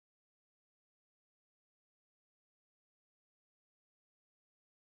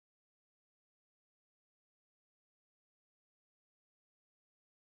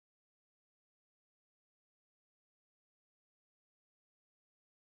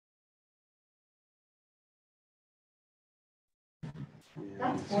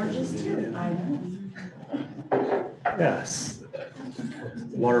That's gorgeous too. I know. Yes.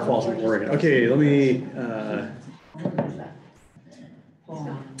 Waterfalls in Oregon. Okay, let me.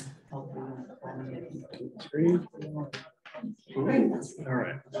 Screen. All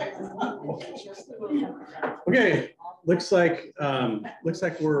right. Okay. Looks like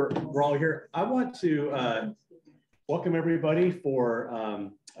we're all here. I want to welcome everybody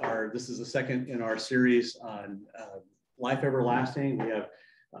for this is the second in our series on Life Everlasting. We have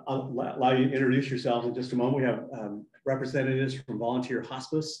allow you to introduce yourselves in just a moment. We have representatives from Volunteer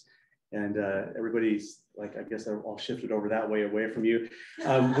Hospice, and everybody's like, I guess they're all shifted over that way away from you.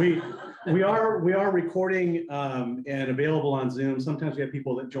 We are recording and available on Zoom. Sometimes we have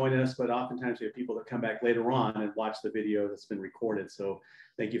people that join us, but oftentimes we have people that come back later on and watch the video that's been recorded. So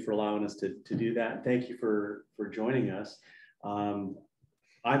thank you for allowing us to do that. Thank you for joining us.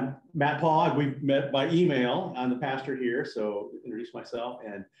 I'm Matt Paul. We've met by email. I'm the pastor here, so introduce myself.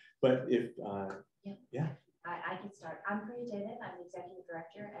 But if yeah. I can start. I'm Priya David. I'm the executive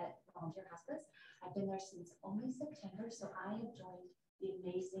director at Volunteer Hospice. I've been there since only September, so I have joined the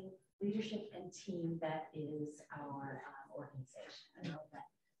amazing leadership and team that is our organization. I know that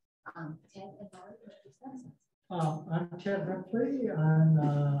Ted and Mark are I'm Ted Ripley. I'm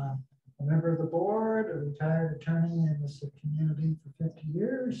a member of the board, a retired attorney in this community for 50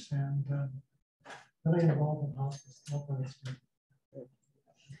 years, and really involved in hospice.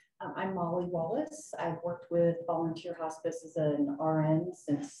 I'm Molly Wallace. I've worked with Volunteer Hospice as an RN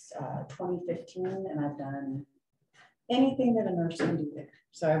since 2015, and I've done anything that a nurse can do there.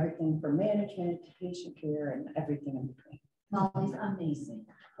 So everything from management to patient care and everything in between. Molly's amazing.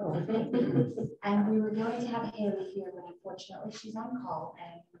 Oh. And we were going to have Haley here, but unfortunately she's on call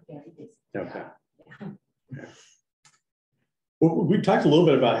and very busy. Okay. Yeah. Well, we talked a little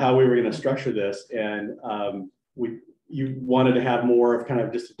bit about how we were going to structure this, and you wanted to have more of kind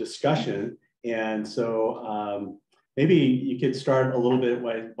of just a discussion. And so maybe you could start a little bit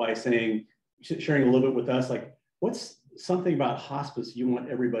by sharing a little bit with us, like what's something about hospice you want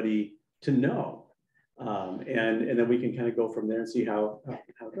everybody to know? And then we can kind of go from there and see how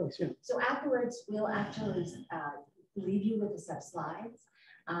it goes. Yeah. So afterwards, we'll actually leave you with a set of slides.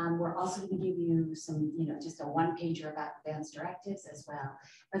 We're also going to give you some, just a one-pager about advanced directives as well.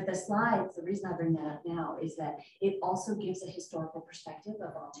 But the slides, the reason I bring that up now is that it also gives a historical perspective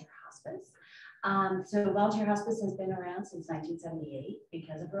of Volunteer Hospice. So Volunteer Hospice has been around since 1978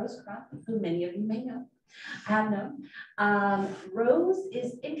 because of Rose Crump, who many of you may know, have known. Rose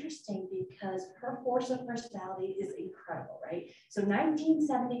is interesting because her force of personality is incredible, right? So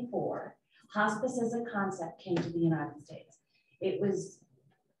 1974, hospice as a concept came to the United States. It was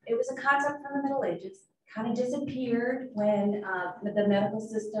a concept from the Middle Ages, kind of disappeared when the medical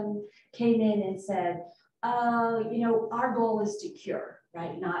system came in and said, our goal is to cure,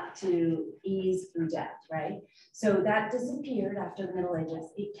 right? Not to ease through death, right? So that disappeared after the Middle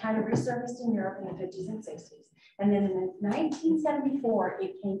Ages. It kind of resurfaced in Europe in the 50s and 60s. And then in 1974,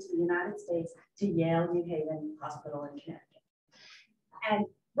 it came to the United States to Yale New Haven Hospital in Connecticut. And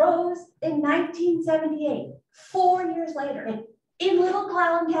Rose, in 1978, 4 years later, in Little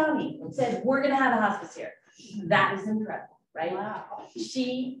Clallam County, said, we're going to have a hospice here. That is incredible, right? Wow.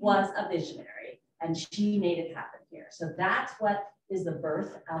 She was a visionary and she made it happen here. So that's what is the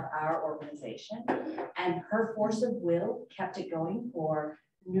birth of our organization. And her force of will kept it going for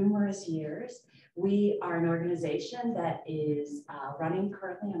numerous years. We are an organization that is running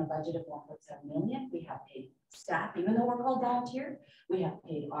currently on a budget of $1.7 million. We have paid staff, even though we're called volunteer. We have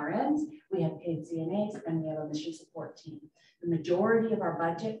paid RNs, we have paid CNAs, and we have a mission support team. The majority of our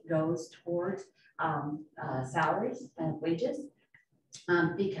budget goes towards salaries and wages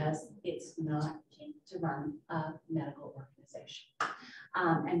because it's not cheap to run a medical organization.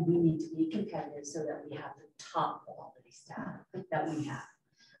 And we need to be competitive so that we have the top quality staff that we have.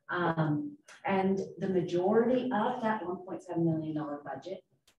 And the majority of that $1.7 million budget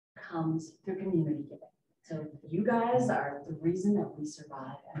comes through community giving. So you guys are the reason that we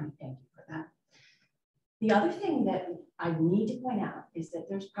survive, and we thank you for that. The other thing that I need to point out is that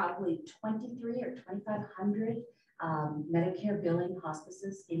there's probably 23 or 2,500 Medicare billing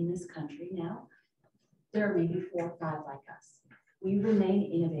hospices in this country now. There are maybe 4 or 5 like us. We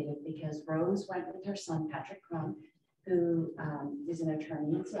remain innovative because Rose went with her son, Patrick Crump, who is an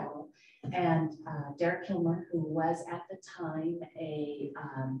attorney in Seattle, and Derek Kilmer, who was at the time a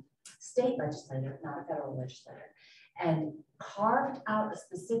state legislator, not a federal legislator, and carved out a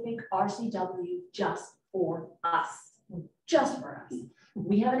specific RCW just for us, just for us.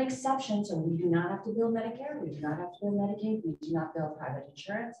 We have an exception, so we do not have to bill Medicare, we do not have to bill Medicaid, we do not bill private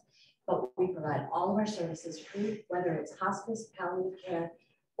insurance, but we provide all of our services free, whether it's hospice, palliative care,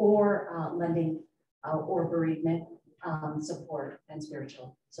 or lending or bereavement support and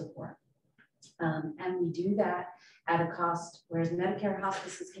spiritual support. And we do that at a cost, whereas Medicare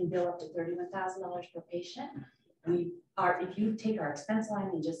hospices can bill up to $31,000 per patient. If you take our expense line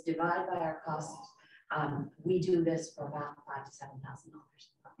and just divide by our costs, we do this for about $5,000 to $7,000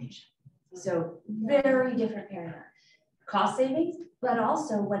 per patient. So very different paradigm. Cost savings, but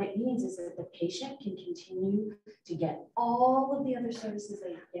also what it means is that the patient can continue to get all of the other services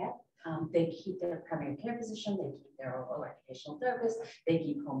they get. They keep their primary care physician, they keep their oral occupational therapist, they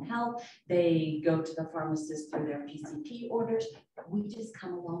keep home health, they go to the pharmacist through their PCP orders. We just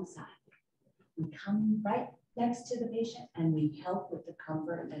come alongside. We come right next to the patient and we help with the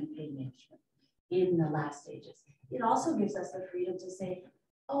comfort and pain management in the last stages. It also gives us the freedom to say,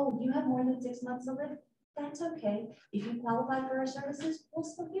 oh, you have more than 6 months to live? That's okay. If you qualify for our services, we'll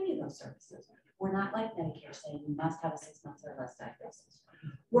still give you those services. We're not like Medicare saying you must have a 6 months or less diagnosis.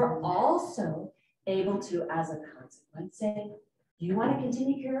 We're also able to, as a consequence, say, you want to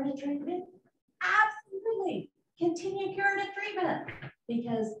continue curative treatment? Absolutely. Continue curative treatment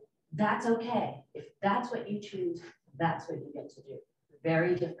because that's okay. If that's what you choose, that's what you get to do.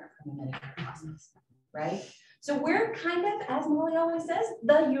 Very different from the Medicare hospice, right? So we're kind of, as Molly always says,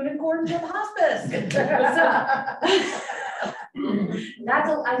 the unicorns of hospice.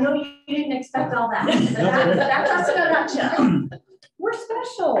 I know you didn't expect all that. That's us in a nutshell. We're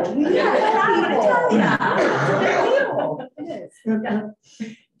special. Yeah, I'm gonna tell you. It is.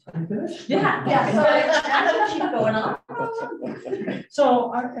 I'm finished? Yeah. So I'm gonna keep going on.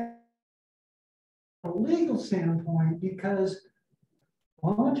 So a legal standpoint, because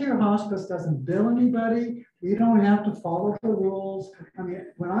volunteer hospice doesn't bill anybody, we don't have to follow the rules. I mean,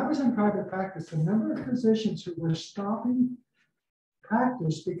 when I was in private practice, the number of physicians who were stopping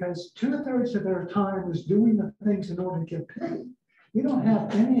practice because 2/3 of their time was doing the things in order to get paid. We don't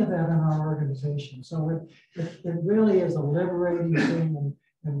have any of that in our organization. So it really is a liberating thing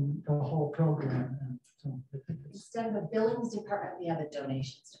in the whole program. And so Instead of a billings department, we have a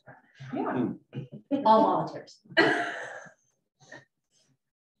donations department. Yeah. All volunteers.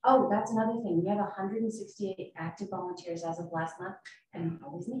 Oh, that's another thing. We have 168 active volunteers as of last month, and we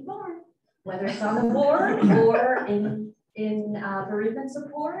always need more, whether it's on the board or in bereavement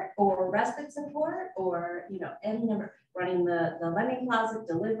support or respite support or any number, running the lending closet,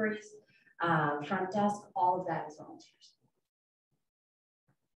 deliveries, front desk, all of that is volunteers.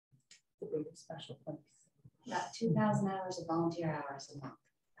 It's a big special place. About 2,000 hours of volunteer hours a month.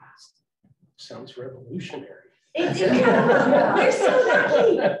 Sounds revolutionary. It's incredible. We're so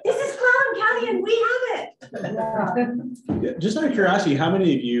lucky. This is Clallam County and we have it. Yeah, just out of curiosity, how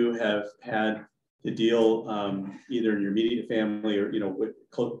many of you have had to deal either in your immediate family or with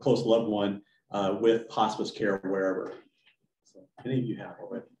close loved one with hospice care wherever? So any of you have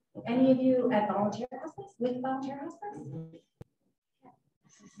already? Okay. Any of you at volunteer hospice with volunteer hospice?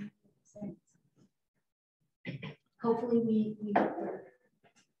 Hopefully we were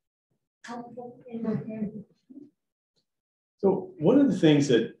helpful in our care. So one of the things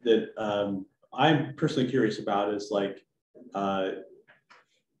that I'm personally curious about is like the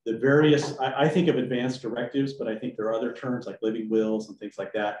various, I think of advanced directives, but I think there are other terms like living wills and things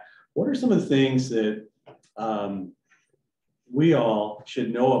like that. What are some of the things that we all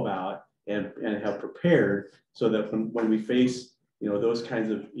should know about and have prepared so that when we face those kinds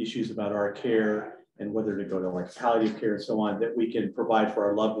of issues about our care and whether to go to like palliative care and so on, that we can provide for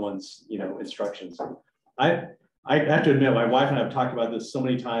our loved ones, instructions. I have to admit, my wife and I have talked about this so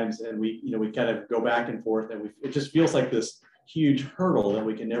many times, and we kind of go back and forth, and it just feels like this huge hurdle that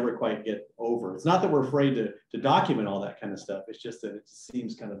we can never quite get over. It's not that we're afraid to document all that kind of stuff. It's just that it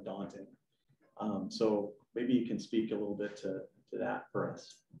seems kind of daunting. So maybe you can speak a little bit to that for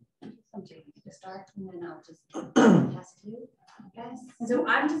us. To start, and then I'll just pass to you. Okay. So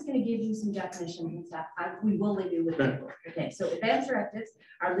I'm just going to give you some definitions and stuff. We will leave you with people. Okay. So advanced directives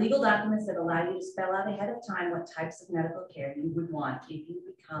are legal documents that allow you to spell out ahead of time what types of medical care you would want if you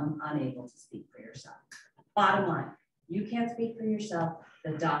become unable to speak for yourself. Bottom line, you can't speak for yourself.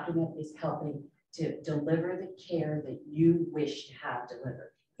 The document is helping to deliver the care that you wish to have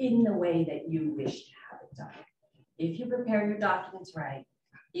delivered in the way that you wish to have it done. If you prepare your documents right,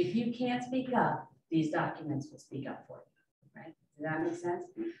 if you can't speak up, these documents will speak up for you, right? Does that make sense?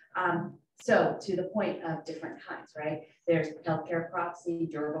 So to the point of different kinds, right? There's healthcare proxy,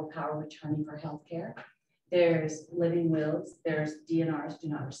 durable power of attorney for healthcare. There's living wills. There's DNRs, do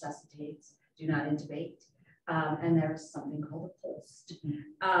not resuscitate, do not intubate. And there's something called a post.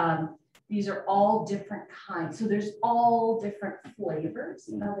 These are all different kinds. So there's all different flavors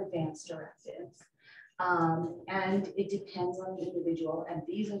of advanced directives. And it depends on the individual, and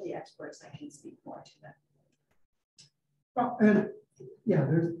these are the experts that can speak more to them. Well, and yeah,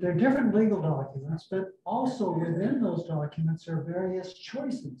 there are different legal documents, but also within those documents are various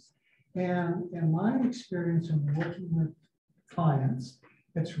choices. And in my experience in working with clients,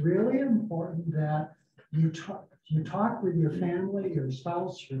 it's really important that you talk with your family, your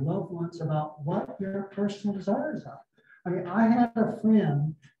spouse, your loved ones about what your personal desires are. I mean, I had a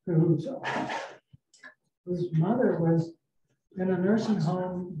friend whose mother was in a nursing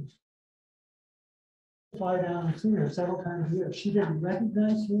home, fly down and see her several times a year. She didn't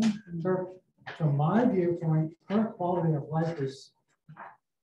recognize him. From my viewpoint, her quality of life is,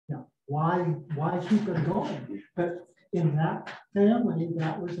 you know, why keep it going? But in that family,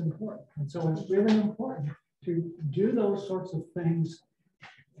 that was important. And so it's really important to do those sorts of things,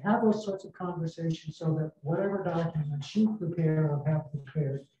 have those sorts of conversations so that whatever documents you prepare or have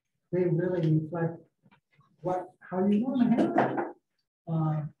prepared, they really reflect how you want to handle it.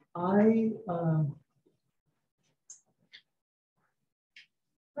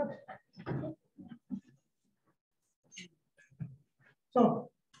 So,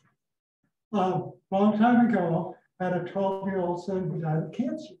 a long time ago, I had a 12-year-old son who died of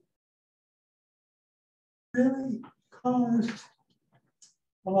cancer. Really caused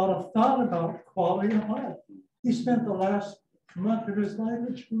a lot of thought about quality of life. He spent the last month of his life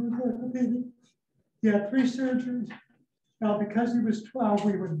at chemotherapy. He had 3 surgeries. Now, because he was 12,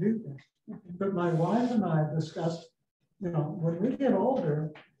 we would do this. But my wife and I discussed, you know, when we get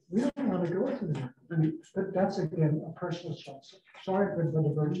older, we don't want to go through that. I mean, but that's, again, a personal choice. Sorry for the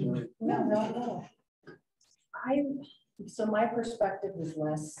diversion. No, not at all. So my perspective is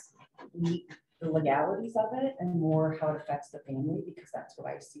less the legalities of it and more how it affects the family, because that's what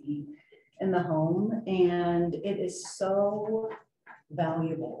I see in the home. And it is so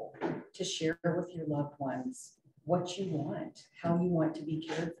valuable to share with your loved ones what you want, how you want to be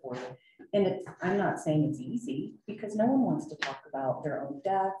cared for. And I'm not saying it's easy, because no one wants to talk about their own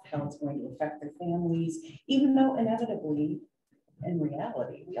death, how it's going to affect their families, even though inevitably, in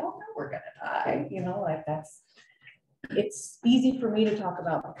reality, we all know we're going to die, you know, like it's easy for me to talk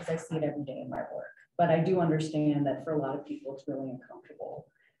about because I see it every day in my work. But I do understand that for a lot of people, it's really uncomfortable.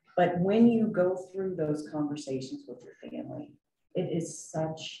 But when you go through those conversations with your family, it is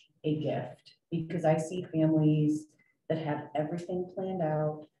such a gift, because I see families that have everything planned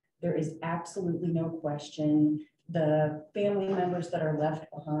out. There is absolutely no question. The family members that are left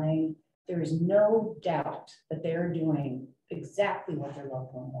behind, there is no doubt that they're doing exactly what their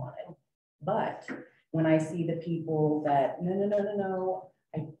loved one wanted. But when I see the people that, no,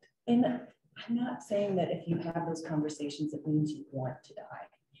 and I'm not saying that if you have those conversations, it means you want to die.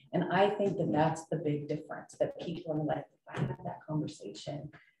 And I think that that's the big difference, that people are like, if I have that conversation,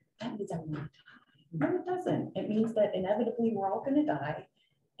 that means I want to die. No, it doesn't. It means that inevitably we're all going to die,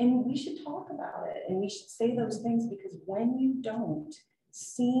 and we should talk about it, and we should say those things, because when you don't,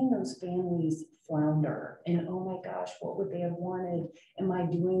 seeing those families flounder and, oh my gosh, what would they have wanted? Am I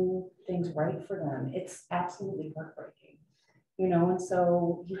doing things right for them? It's absolutely heartbreaking, you know? And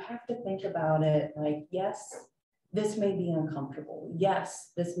so you have to think about it like, yes, this may be uncomfortable.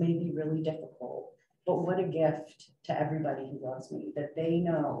 Yes, this may be really difficult, but what a gift to everybody who loves me, that they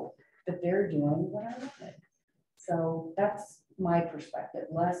know that they're doing what I wanted. So that's my perspective,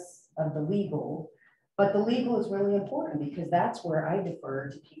 less of the legal. But the legal is really important, because that's where I defer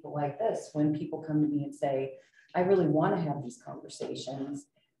to people like this. When people come to me and say, I really want to have these conversations,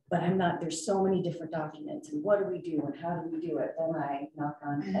 but I'm not, there's so many different documents, and what do we do and how do we do it? Then I knock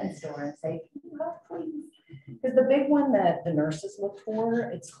on Ed's door and say, can you help, please? Because the big one that the nurses look for,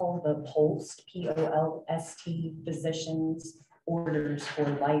 it's called the POLST, P-O-L-S-T, Physician's Orders for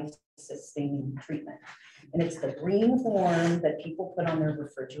Life-Sustaining Treatment. And it's the green form that people put on their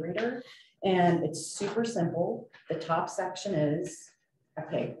refrigerator. And it's super simple. The top section is,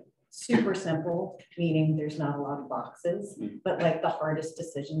 okay, super simple, meaning there's not a lot of boxes, but like the hardest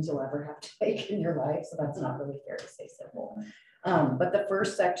decisions you'll ever have to make in your life. So that's not really fair to say simple. But the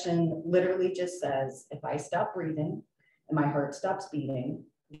first section literally just says, if I stop breathing and my heart stops beating,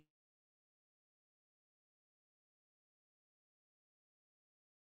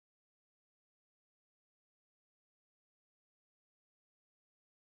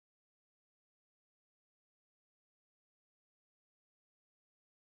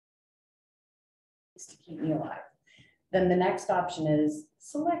 to keep me alive. Then the next option is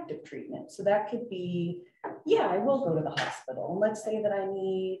selective treatment. So that could be, yeah, I will go to the hospital. Let's say that I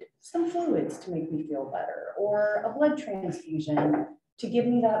need some fluids to make me feel better, or a blood transfusion to give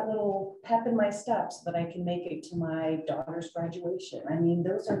me that little pep in my step so that I can make it to my daughter's graduation. I mean,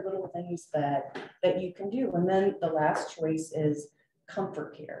 those are little things that you can do. And then the last choice is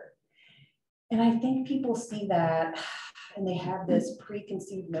comfort care. And I think people see that and they have this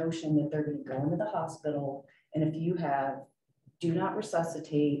preconceived notion that they're going to go into the hospital, and if you have do not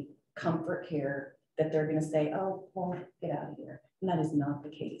resuscitate comfort care, that they're going to say, oh, well, get out of here. And that is not the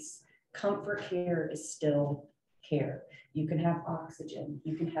case. Comfort care is still care. You can have oxygen,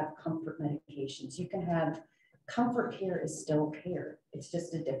 you can have comfort medications, you can have comfort care is still care. It's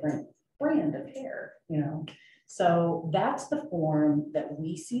just a different brand of care, you know. So that's the form that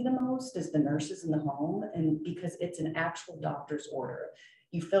we see the most is the nurses in the home, and because it's an actual doctor's order.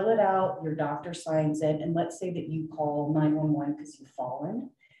 You fill it out, your doctor signs it, and let's say that you call 911 because you've fallen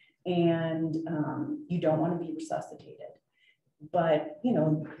and you don't want to be resuscitated. But, you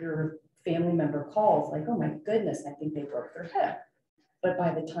know, your family member calls like, oh my goodness, I think they broke their hip. But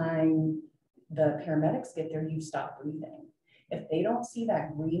by the time the paramedics get there, you stop breathing. If they don't see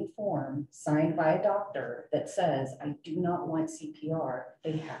that green form signed by a doctor that says, I do not want CPR,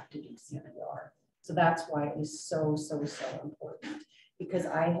 they have to do CPR. So that's why it is so, so, so important, because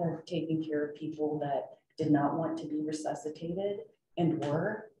I have taken care of people that did not want to be resuscitated and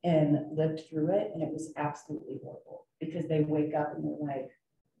were, and lived through it. And it was absolutely horrible because they wake up and they're like,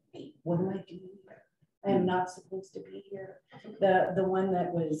 hey, what am I doing here? I am not supposed to be here. The one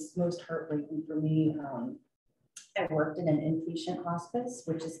that was most heartbreaking for me, I worked in an inpatient hospice,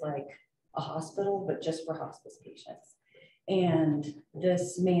 which is like a hospital, but just for hospice patients. And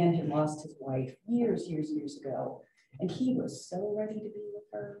this man had lost his wife years ago. And he was so ready to be with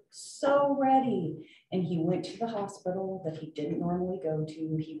her, so ready. And he went to the hospital that he didn't normally go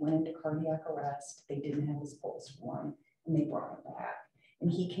to. He went into cardiac arrest. They didn't have his pulse for him, and they brought him back. And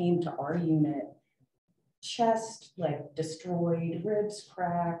he came to our unit, chest like destroyed, ribs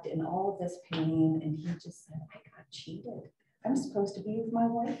cracked, and all of this pain. And he just said, I got cheated. I'm supposed to be with my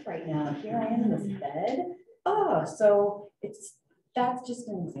wife right now. And here I am in this bed. Oh, so that's just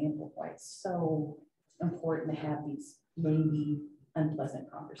an example of why it's so important to have these maybe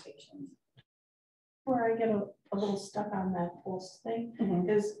unpleasant conversations. Where I get a little stuck on that pulse thing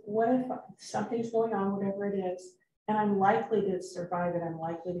is, what if something's going on, whatever it is, and I'm likely to survive it, I'm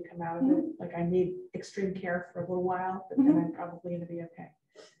likely to come out of it, like I need extreme care for a little while, but then I'm probably going to be okay.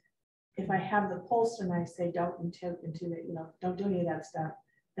 If I have the pulse and I say don't intubate, you know, don't do any of that stuff,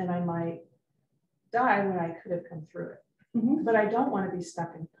 then I might die when I could have come through it. But I don't want to be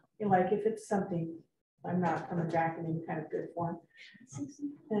stuck in, you know, like if it's something I'm not coming back in any kind of good form,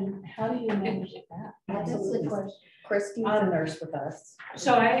 then how do you manage that? Absolutely. Christy's a nurse with us.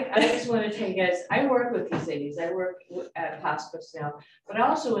 So I just want to tell you guys, I work with these ladies. I work at hospice now, but I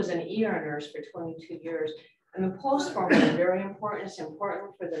also was an ER nurse for 22 years. And the pulse form is very important. It's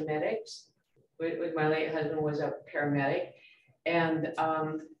important for the medics. With my late husband was a paramedic. And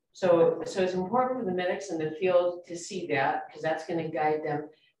so it's important for the medics in the field to see that, because that's going to guide them.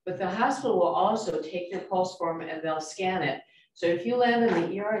 But the hospital will also take your pulse form and they'll scan it. So if you land in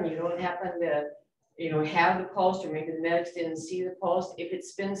the ER and you don't happen to, you know, have the pulse, or maybe the medics didn't see the pulse, if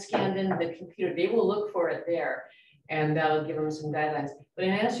it's been scanned in the computer, they will look for it there, and that'll give them some guidelines. But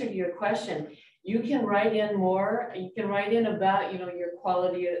in answer to your question, you can write in more. You can write in about, you know, your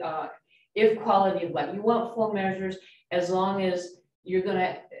quality, quality of life. You want full measures as long as you're going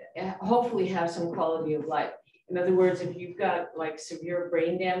to hopefully have some quality of life. In other words, if you've got like severe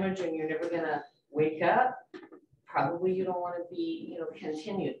brain damage and you're never going to wake up, probably you don't want to be, you know,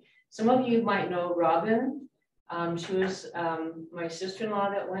 continued. Some of you might know Robin. She was my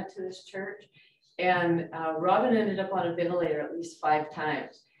sister-in-law that went to this church, and Robin ended up on a ventilator at least 5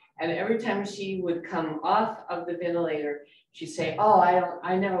 times. And every time she would come off of the ventilator, she'd say, oh,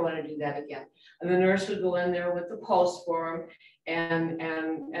 I never want to do that again. And the nurse would go in there with the pulse form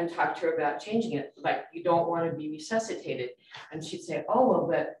and talk to her about changing it. Like, you don't want to be resuscitated. And she'd say, oh, well,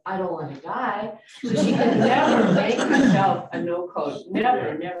 but I don't want to die. So she could never make herself a no code.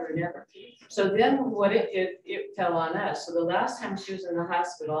 Never, never, never. So then what it fell on us. So the last time she was in the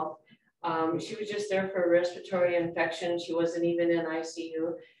hospital, she was just there for a respiratory infection. She wasn't even in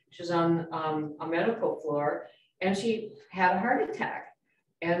ICU. She was on a medical floor, and she had a heart attack.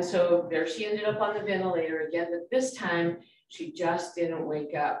 And so there she ended up on the ventilator again, but this time she just didn't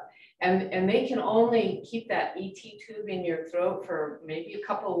wake up. And they can only keep that ET tube in your throat for maybe a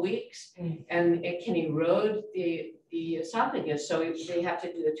couple of weeks, and it can erode the esophagus. So they have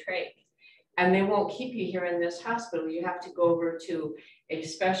to do the trach. And they won't keep you here in this hospital. You have to go over to a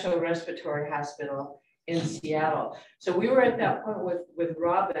special respiratory hospital in Seattle. So we were at that point with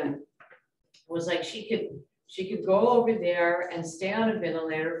Robin, was like she She could go over there and stay on a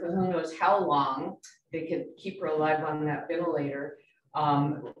ventilator for who knows how long. They could keep her alive on that ventilator,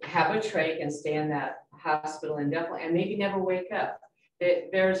 have a trach and stay in that hospital indefinitely, and maybe never wake up.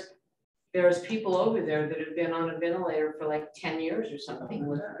 There's people over there that have been on a ventilator for like 10 years or something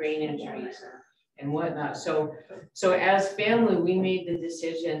with brain injuries and whatnot. So as family, we made the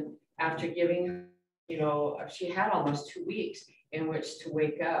decision after giving her, you know, she had almost 2 weeks in which to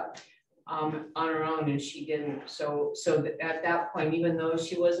wake up on her own, and she didn't. So at that point, even though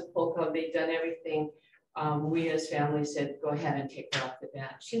she was a full code, they'd done everything. We as family said, go ahead and take her off the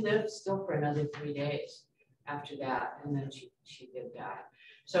vent. She lived still for another 3 days after that, and then she did die.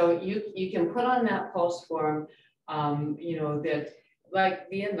 So you can put on that post form, you know, that like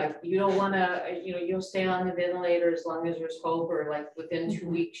being like, you don't want to, you know, you'll stay on the ventilator as long as there's hope, or like within 2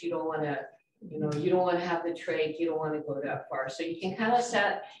 weeks, you don't want to, you know, you don't want to have the trach, you don't want to go that far. So you can kind of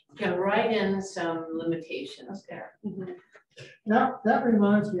you can write in some limitations there. That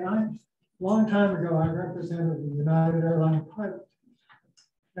reminds me, a long time ago, I represented the United Airlines pilot.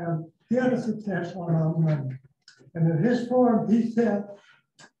 And he had a substantial amount of money. And in his form, he said,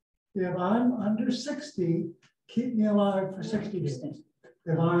 if I'm under 60, keep me alive for 60 days.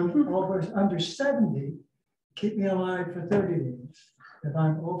 If I'm under 70, keep me alive for 30 days. If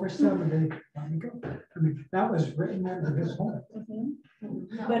I'm over 70, let me go. I mean, that was written into his form.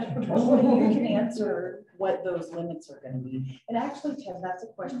 But you can answer what those limits are going to be. And actually, Ted, that's a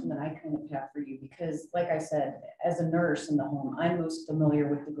question that I kind of have for you, because like I said, as a nurse in the home, I'm most familiar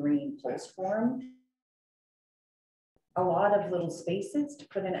with the green post form. A lot of little spaces to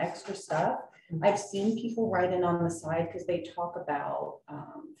put in extra stuff. I've seen people write in on the side because they talk about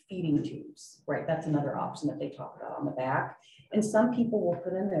feeding tubes, right? That's another option that they talk about on the back. And some people will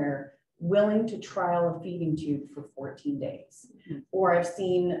put in there willing to trial a feeding tube for 14 days. Or I've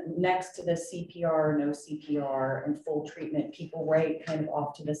seen next to the CPR, no CPR, and full treatment, people write kind of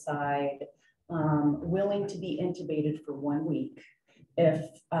off to the side, willing to be intubated for 1 week. If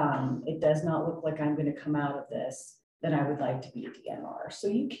it does not look like I'm going to come out of this, then I would like to be a DNR. So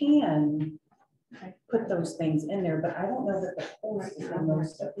you can put those things in there, but I don't know that the post is the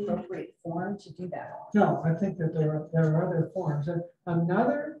most appropriate form to do that on. No, I think that there are other forms. And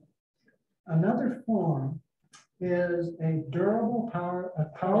another form is a durable power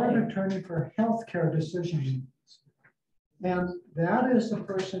of attorney for healthcare decisions. And that is the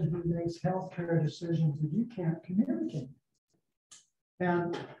person who makes healthcare decisions that you can't communicate.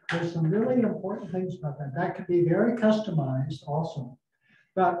 And there's some really important things about that. That could be very customized also.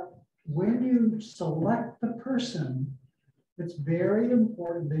 But when you select the person, it's very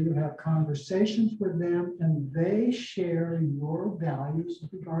important that you have conversations with them and they share your values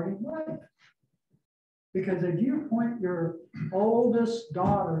regarding life. Because if you appoint your oldest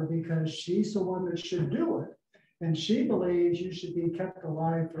daughter because she's the one that should do it, and she believes you should be kept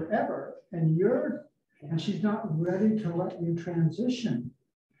alive forever, and she's not ready to let you transition.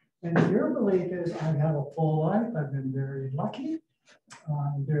 And your belief is, I've had a full life, I've been very lucky,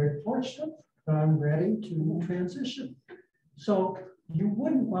 I'm very fortunate, but I'm ready to transition. So you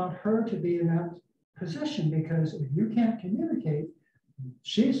wouldn't want her to be in that position, because if you can't communicate,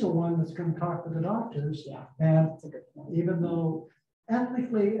 she's the one that's going to talk to the doctors. Yeah, and that's a good point. Even though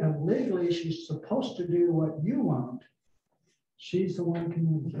ethically and legally she's supposed to do what you want, she's the one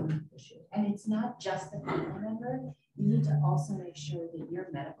communicating. And it's not just the family member. You need to also make sure that your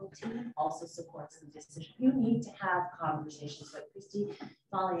medical team also supports the decision. You need to have conversations. What Christy,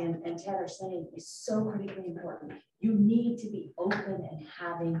 Molly, and Ted are saying is so critically important. You need to be open and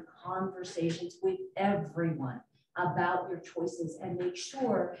having conversations with everyone about your choices, and make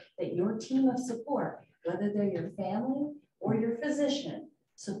sure that your team of support, whether they're your family or your physician,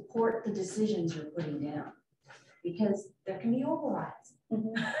 support the decisions you're putting down, because there can be overrides.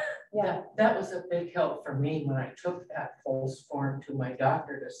 Yeah, That was a big help for me when I took that post form to my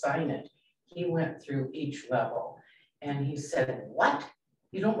doctor to sign it. He went through each level and he said, what?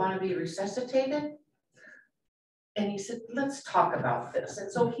 You don't want to be resuscitated? And he said, let's talk about this.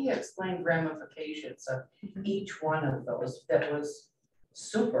 And so he explained ramifications of each one of those. That was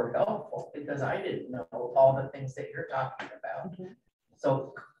super helpful, because I didn't know all the things that you're talking about.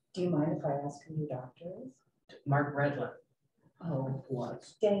 So do you mind if I ask who your doctor is? Mark Redland. Oh,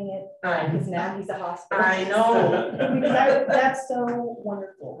 was. Dang it. I Because now he's a hospital. I know. Because that's so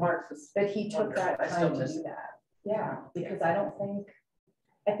wonderful. Mark was that he took that I still time to miss do that. Yeah, because I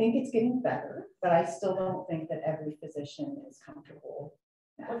think it's getting better, but I still don't think that every physician is comfortable.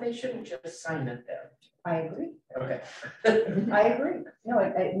 Well, they shouldn't just sign it then. I agree. Okay. I agree. No,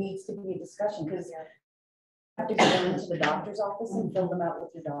 it needs to be a discussion, because have to go into the doctor's office and fill them out with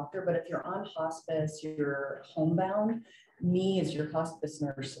your doctor, but if you're on hospice, you're homebound, me as your hospice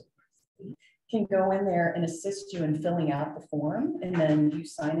nurse can go in there and assist you in filling out the form, and then you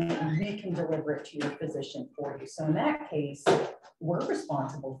sign it and we can deliver it to your physician for you. So in that case, we're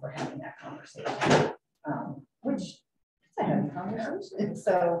responsible for having that conversation, which is a heavy conversation. And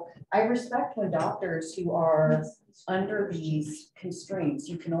so I respect when doctors who are under these constraints,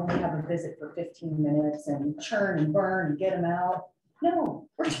 you can only have a visit for 15 minutes and churn and burn and get them out. No,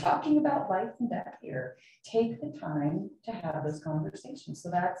 we're talking about life and death here. Take the time to have those conversations. So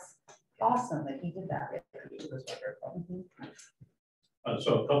that's awesome that he did that.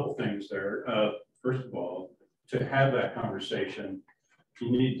 So a couple things there. First of all, to have that conversation,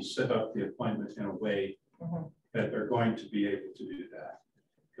 you need to set up the appointment in a way that they're going to be able to do that.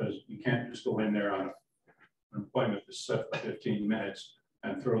 Because you can't just go in there on an appointment that's set for 15 minutes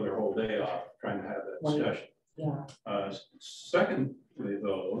and throw their whole day off trying to have that discussion. Yeah. Secondly,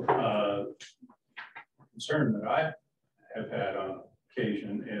 though, concern that I have had on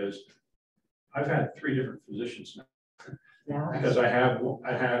occasion is I've had 3 different physicians now. Yeah. Because I had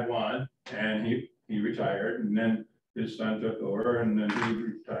one and he retired, and then his son took over, and then he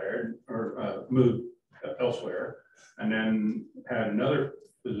retired or moved elsewhere, and then had another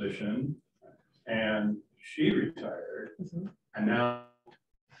physician and she retired. And now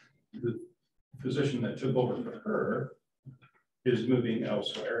the physician that took over for her is moving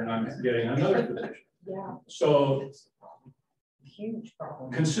elsewhere, and I'm getting another physician. Yeah. So it's a huge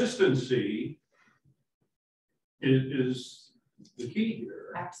problem. Consistency is the key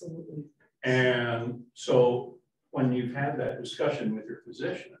here. Absolutely. And so when you've had that discussion with your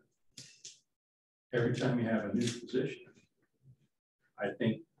physician, every time you have a new physician, I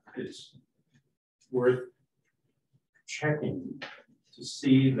think it's worth checking to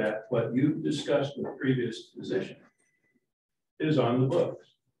see that what you've discussed with previous physician is on the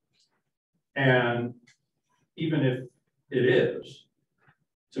books. And even if it is,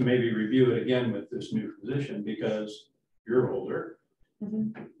 to maybe review it again with this new physician, because you're older.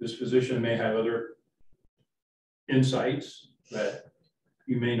 This physician may have other insights that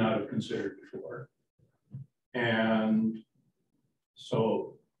you may not have considered before. And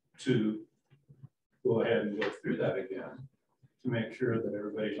so to go ahead and go through that again to make sure that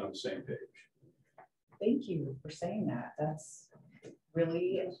everybody's on the same page. Thank you for saying that. That's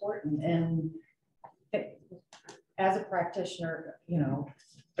really important. And as a practitioner, you know,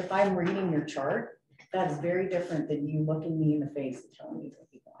 if I'm reading your chart, that is very different than you looking me in the face and telling me what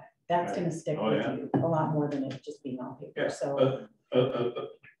you want. That's going to stick with you a lot more than it just being on paper. Yeah. So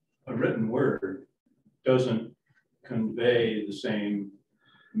a written word doesn't convey the same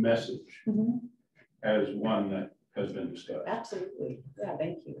message as one that has been discussed. Absolutely. Yeah,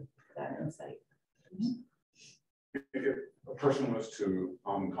 thank you for that insight. If a person was to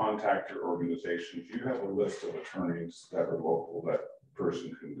contact your organization, do you have a list of attorneys that are local that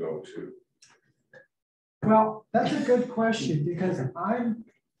person can go to? Well, that's a good question, because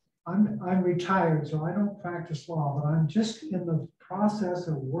I'm retired, so I don't practice law, but I'm just in the process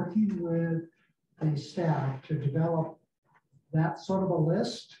of working with the staff to develop that sort of a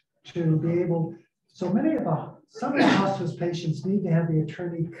list to be able. So some of the hospice patients need to have the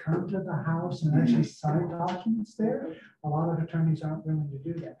attorney come to the house and actually sign documents there. A lot of attorneys aren't willing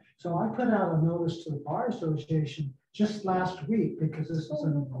to do that. So I put out a notice to the Bar Association just last week, because this is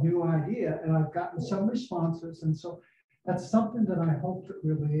a new idea, and I've gotten some responses. And so that's something that I hope that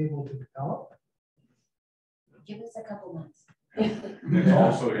we'll be able to develop. Give us a couple months. It's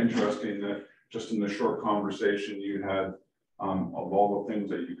also interesting that just in the short conversation you had of all the things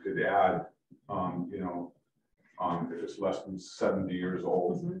that you could add, you know, if it's less than 70 years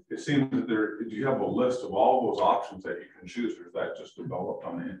old, it seems that do you have a list of all those options that you can choose, or is that just developed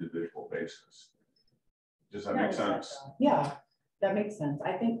on an individual basis? Does that make sense? Yeah, that makes sense.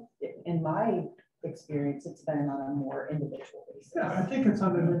 I think in my experience, it's been on a more individual basis. Yeah, I think it's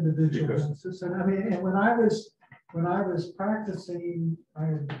on an individual basis. And I mean, and when I was practicing, I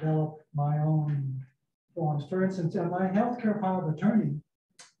had developed my own forms. For instance, in my healthcare power of attorney,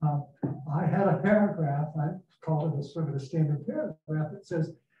 I had a paragraph, I called it a sort of a standard paragraph that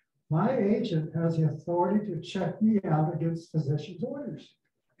says, my agent has the authority to check me out against physician's orders.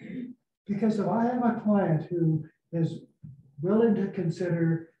 Because if I have a client who is willing to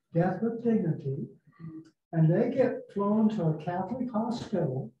consider death with dignity, and they get flown to a Catholic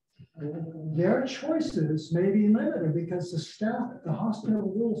hospital, their choices may be limited because the staff at the hospital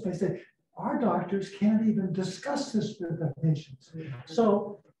rules, they say, our doctors can't even discuss this with the patients.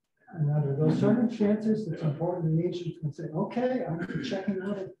 So, and under those circumstances, it's important the agent can say, okay, I'm checking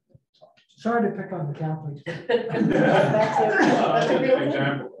out sorry to pick on the Catholics. That's a good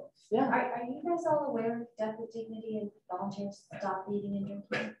example. Yeah. Are you guys all aware of Death with Dignity and volunteers stop eating and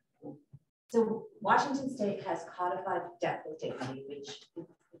drinking? So Washington State has codified death with dignity, which is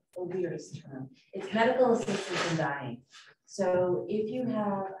the weirdest term. It's medical assistance in dying. So if you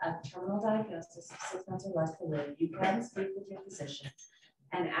have a terminal diagnosis of 6 months or less to live, you can speak with your physician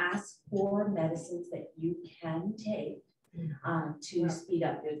and ask for medicines that you can take to speed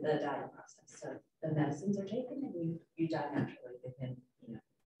up the dying process. So the medicines are taken and you die naturally within a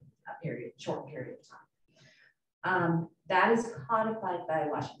short period of time. That is codified by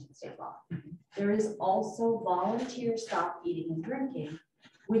Washington State law. There is also volunteer stop eating and drinking,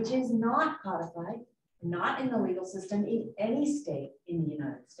 which is not codified, not in the legal system in any state in the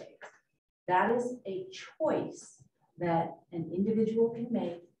United States. That is a choice that an individual can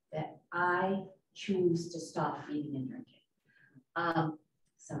make, that I choose to stop eating and drinking.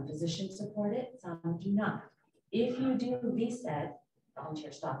 Some physicians support it, some do not. If you do VSED,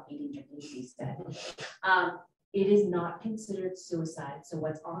 volunteer stop eating, drinking, VSED, it is not considered suicide. So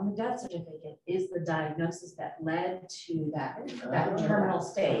what's on the death certificate is the diagnosis that led to that terminal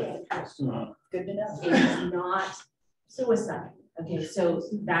state. Good to know. It is not suicide. Okay, so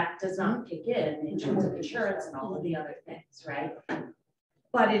that does not kick in terms of insurance and all of the other things, right?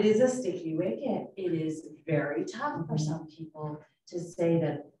 But it is a sticky wicket. It is very tough for some people to say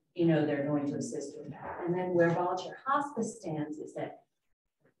that, they're going to assist with that. And then where volunteer hospice stands is that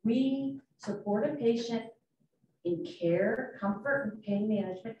we support a patient in care, comfort, and pain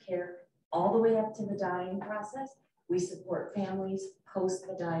management care, all the way up to the dying process. We support families post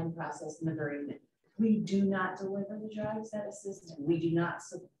the dying process and the bereavement. We do not deliver the drugs that assist. We do not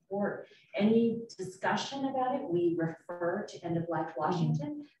support any discussion about it. We refer to End of Life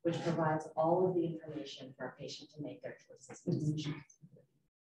Washington, which provides all of the information for a patient to make their choices and decisions.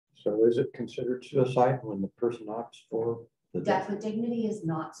 So is it considered suicide when the person opts for the Death with dignity is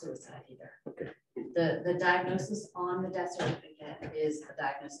not suicide either. Okay. The diagnosis on the death certificate is the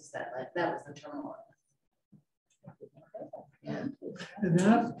diagnosis that was the terminal illness. And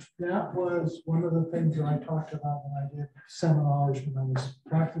that was one of the things that I talked about when I did seminars, when I was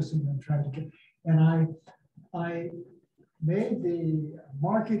practicing and trying to get, and I made the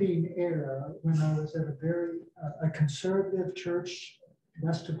marketing error when I was at a very conservative church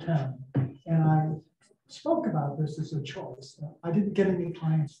west of town, and I spoke about this as a choice. I didn't get any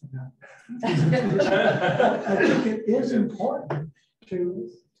clients from that. I think it is important to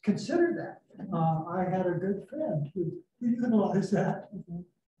consider that. I had a good friend who utilized that.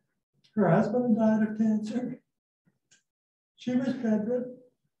 Her husband died of cancer. She was bedridden.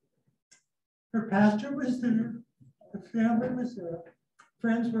 Her pastor was there. The family was there.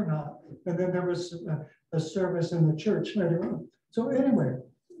 Friends were not. And then there was a service in the church later on. So anyway,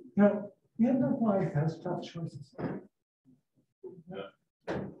 end of life has tough choices.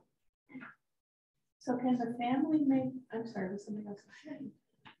 So can the family make, I'm sorry, was something else?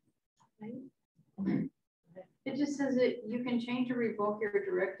 Right? It just says that you can change or revoke your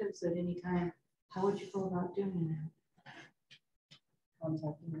directives at any time. How would you go about doing that?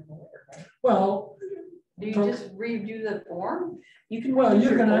 Contacting your lawyer, right? Well, do you just redo the form? You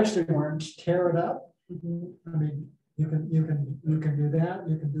can actually tear it up. I mean, you can do that.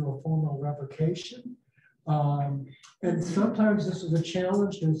 You can do a formal revocation. And sometimes this is a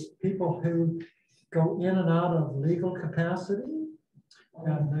challenge. There's people who go in and out of legal capacity,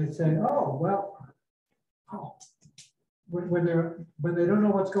 and they say, "Oh, well." When they don't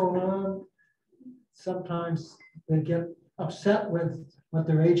know what's going on, sometimes they get upset with what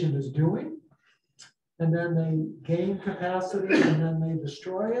their agent is doing, and then they gain capacity, and then they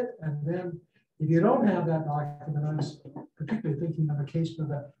destroy it. And then if you don't have that document, I was particularly thinking of a case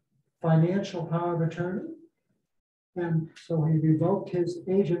with a financial power of attorney. And so he revoked his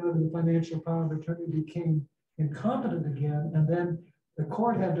agent under the financial power of attorney, became incompetent again, and then the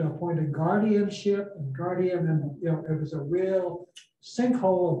court had to appoint a guardianship and guardian, and it was a real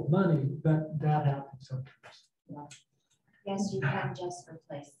sinkhole of money, but that happens sometimes. Yes, you can just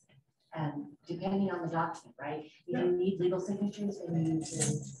replace, and depending on the document, right? You need legal signatures, and you need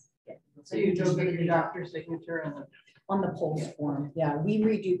to. So you go get your doctor's signature on the POLS form. Yeah, we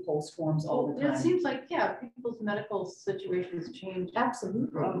redo POLS forms all the time. It seems like, people's medical situations change.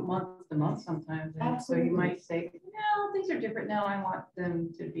 Absolutely. From month to month sometimes. And Absolutely. so you might say, no, things are different now. I want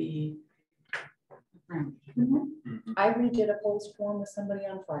them to be. I redid a POLS form with somebody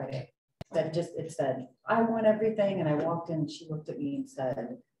on Friday that it said, I want everything. And I walked in and she looked at me and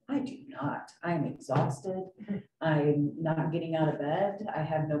said, I do not. I am exhausted. I'm not getting out of bed. I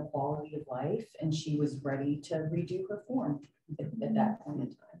have no quality of life. And she was ready to redo her form at that point in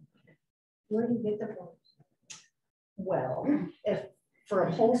time. Where do you get the forms? Well, if for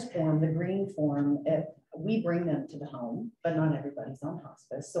a POLS form, the green form, if we bring them to the home, but not everybody's on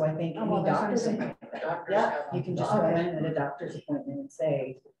hospice. So I think Oh, well, any that's what I'm doctor's saying. appointment, Doctors yeah, have you can just go in at a doctor's appointment and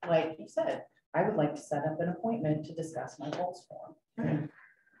say, like you said, I would like to set up an appointment to discuss my POLS form.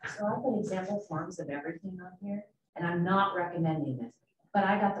 So I put example forms of everything on here, and I'm not recommending this, but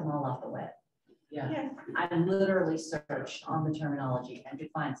I got them all off the web. Yeah. I literally searched on the terminology and to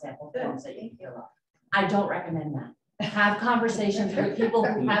find sample forms that you can fill out. I don't recommend that. Have conversations with people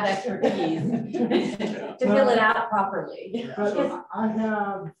who have expertise to fill it out properly. But I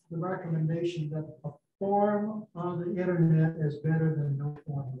have the recommendation that a form on the internet is better than no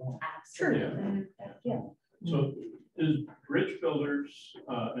form at all. Absolutely. Yeah. So is Bridge Builders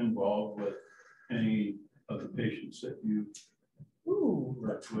involved with any of the patients that you Ooh,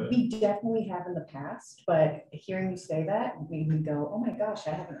 worked with? we definitely have in the past, but hearing you say that made me go, oh my gosh,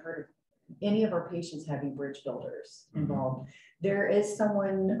 I haven't heard of any of our patients having Bridge Builders involved. There is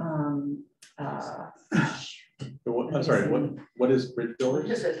someone, I'm sorry, what is Bridge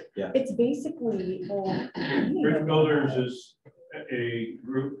Builders? it's basically, well, Bridge Builders is a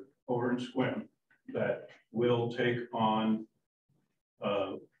group over in Squim that will take on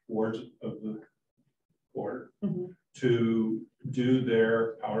wards of the court Mhm. to do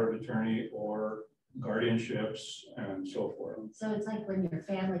their power of attorney or guardianships and so forth. So it's like when your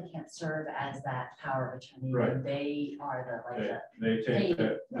family can't serve as that power of attorney, Right. then they are the, like the. They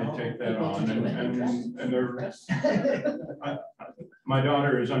take that on and they're, my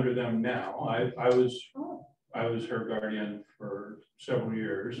daughter is under them now. I was her guardian for several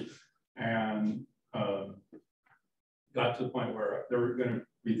years and got to the point where there were going to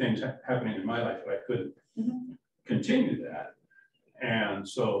be things happening in my life that I couldn't continue that. And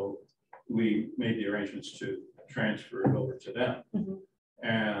so we made the arrangements to transfer it over to them.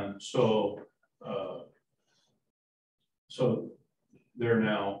 And so, so they're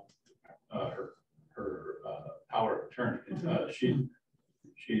now her power of attorney.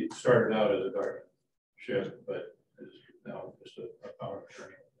 She started out as a guardianship, but is now just a power of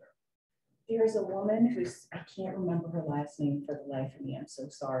attorney. there's a woman who's, I can't remember her last name for the life of me, I'm so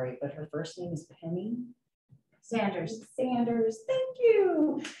sorry, but her first name is Penny. Sanders. Sanders, thank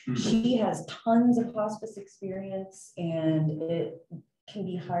you. She has tons of hospice experience and it can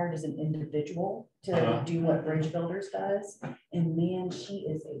be hired as an individual to do what Bridge Builders does. And man, she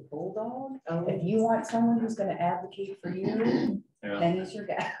is a bulldog. If you want someone who's going to advocate for you, Penny's your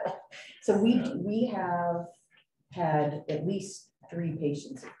gal. So we have had at least 3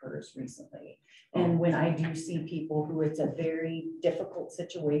 patients of hers recently. And when I do see people who it's a very difficult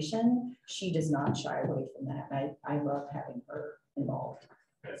situation, she does not shy away from that. And I love having her involved.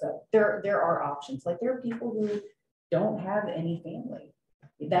 So there are options. Like there are people who don't have any family.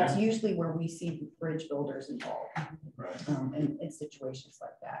 That's usually where we see Bridge Builders involved in situations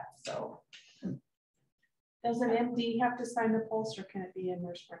like that. So. Does an MD have to sign the POLS or can it be a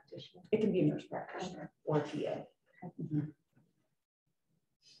nurse practitioner? It can be a nurse practitioner or PA.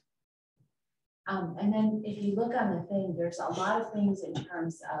 And then if you look on the thing, there's a lot of things in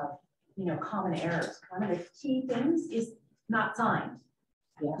terms of, common errors. One of the key things is not signed.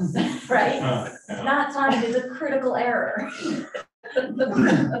 Yes. Right? Not signed is a critical error.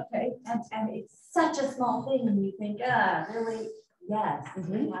 Okay. And it's such a small thing and you think, really? Yes,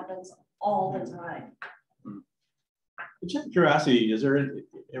 it happens all the time. Just curiosity, does there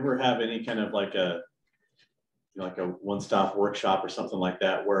ever have any kind of like a one-stop workshop or something like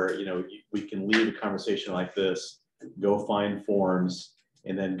that where we can leave a conversation like this, go find forms,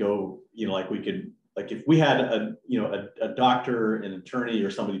 and then go, like we could, like if we had a doctor, an attorney, or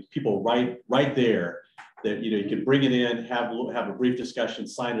somebody, people right there that you could bring it in, have a brief discussion,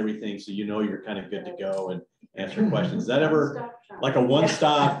 sign everything, so you're kind of good to go and answer questions. Is that ever like a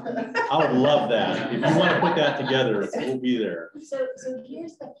one-stop? I would love that. If you want to put that together, we'll be there. So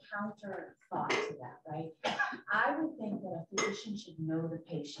here's the counter thought to that, right? I would think that a physician should know the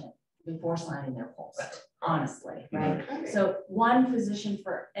patient before signing their POLS, honestly, right? So one physician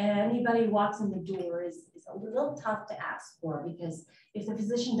for anybody who walks in the door is a little tough to ask for, because if the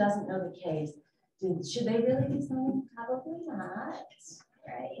physician doesn't know the case, should they really be signing? Probably not,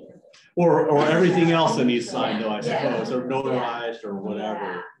 right? Or everything else that needs signed, though, I suppose, or notarized or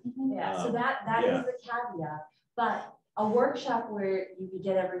whatever. Yeah, so that is the caveat. But a workshop where you could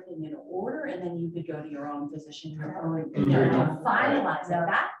get everything in order and then you could go to your own physician and finalize it.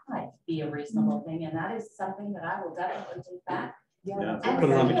 That might be a reasonable thing, and that is something that I will definitely take back. Yeah, put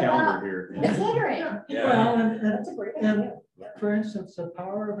it on the calendar here. Considering. Well, That's a great and idea. for instance, the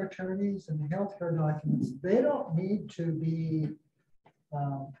power of attorneys and the healthcare documents, they don't need to be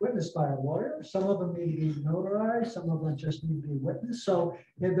witnessed by a lawyer. Some of them need to be notarized, some of them just need to be witnessed. So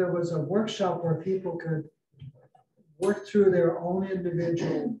if there was a workshop where people could work through their own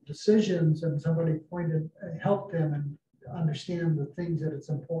individual decisions and somebody pointed and helped them and understand the things that it's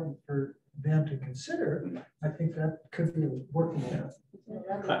important for them to consider, I think that could be working there.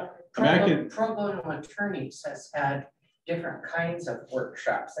 Pro bono attorneys has had different kinds of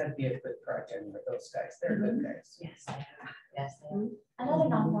workshops. That'd be a good project for those guys. They're good guys. Yes, they are. Yes, they are. Another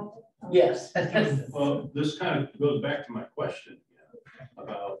nonprofit. Yes. Well, this kind of goes back to my question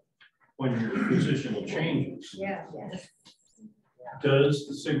about when your position changes. Yeah. Yes. Does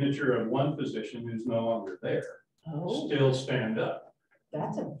the signature of one physician who's no longer there Oh, still stand up?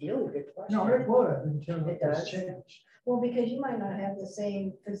 that's a really good question. No, it would until It it was does. changed. Well, because you might not have the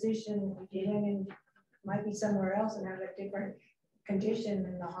same physician, and might be somewhere else and have a different condition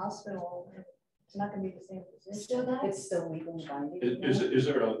in the hospital. It's not gonna be the same physician. Still does. It's still legally binding. Is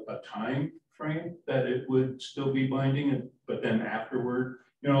there a time frame that it would still be binding, but then afterward,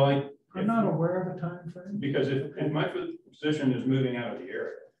 you know, like? I'm not aware of a time frame. Because if my physician is moving out of the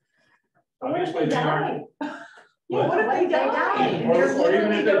area, But what if obviously they they die? aren't. Yeah, what if they die? Or- They're or even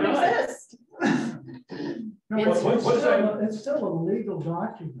literally if they don't die. exist. No, it's still a legal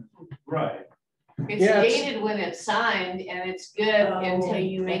document. Right. It's Yeah, it's- dated when it's signed and it's good until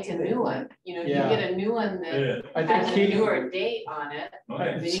you make a new one. You know, you Yeah. get a new one that Yeah. I think has a Keith, newer date on it,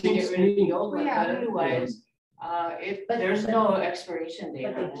 Okay. then you can get rid of the old one, Yeah. but otherwise, But- there's no expiration date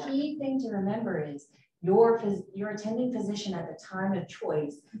But on the that. key thing to remember is your attending physician at the time of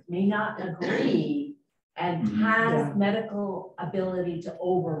choice may not agree and Mhm. has medical ability to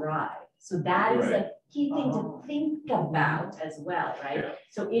override. So that is a Right. key thing Oh. to think about as well, right? Yeah.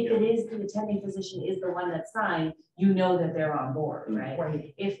 So if it is the attending physician is the one that signed, you know that they're on board, right?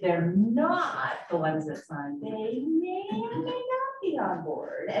 Right. If they're not the ones that signed, they may or may not be on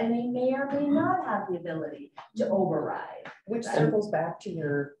board, and they may or may not have the ability to override. Which circles back to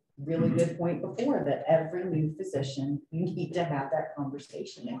your really good point before, that every new physician, you need to have that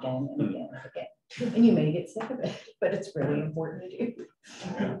conversation again and again and again. And you may get sick of it, but it's really important to do.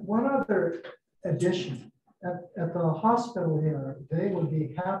 One other addition, at the hospital here, they would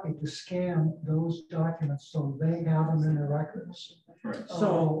be happy to scan those documents so they have them in their records. Right.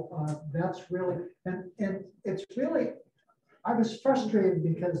 So that's really, and it's really, I was frustrated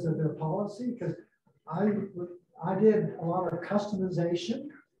because of their policy, because I did a lot of customization.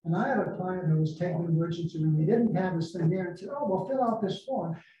 And I had a client who was taking emergency room. He didn't have this thing there and said, oh, well, fill out this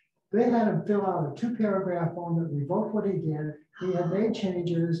form. They had him fill out a 2-paragraph form that revoked what he did. He had made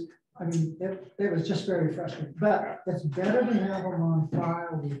changes. I mean, it was just very frustrating, but it's better to have them on file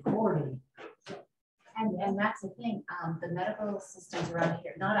recorded. And that's the thing, the medical systems around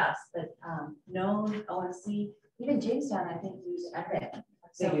here, not us, but known OMC, even Jamestown, I think, use Epic.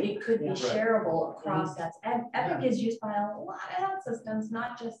 So it could be Yeah. shareable across that. And Epic is used by a lot of health systems,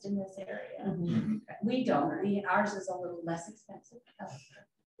 not just in this area. Mhm. We don't, ours is a little less expensive.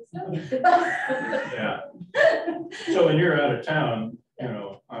 Yeah. So when you're out of town, you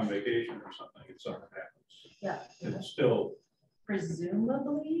know, on vacation or something, if something happens, Yeah. it's still,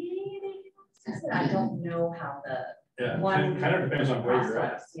 Presumably, I don't know how the yeah, one. it kind of depends on where you're at.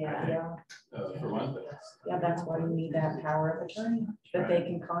 process, Yeah. Yeah, For one thing. yeah, that's why you need that power of attorney, that they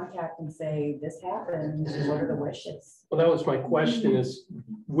can contact and say, this happened, what are the wishes? Well, that was my question is,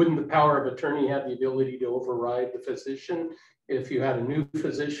 wouldn't the power of attorney have the ability to override the physician? If you had a new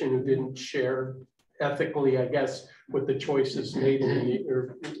physician who didn't share ethically, I guess, with the choices made in the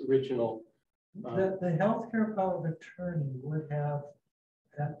original. The healthcare power of attorney would have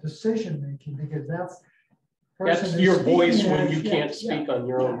that decision-making because that's. person That's is your speaking voice when as- you yeah, can't speak on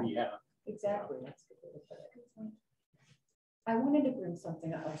your own behalf. Exactly, that's a good way to put it. I wanted to bring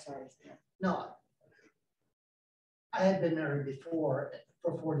something up, oh, sorry. No. I had been married before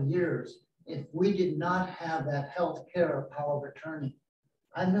for 40 years. If we did not have that health care power of attorney,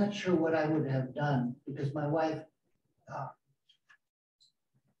 I'm not sure what I would have done because my wife,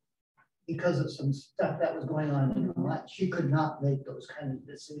 because of some stuff that was going on in her life, she could not make those kind of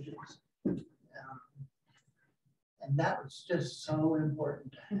decisions. And that was just so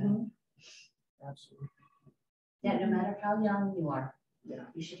important to have. Absolutely. Yeah, no matter how young you are. Yeah.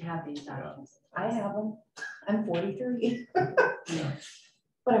 You should have these documents. I have them, I'm 43.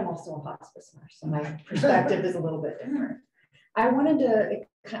 But I'm also a hospice nurse, so my perspective is a little bit different. I wanted to,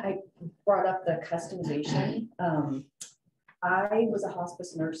 I brought up the customization. I was a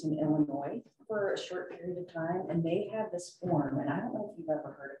hospice nurse in Illinois for a short period of time, and they had this form, and I don't know if you've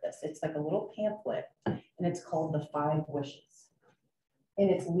ever heard of this. It's like a little pamphlet, and it's called the 5 Wishes. And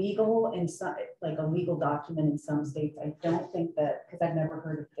it's legal in some, like a legal document in some states. I don't think that, because I've never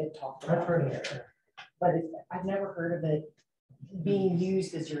heard of it talked about. I've heard of it. But I've never heard of it being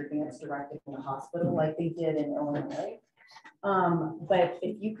used as your advance directive in the hospital like they did in Illinois. But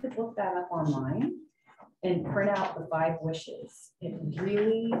if you could look that up online and print out the 5 wishes, it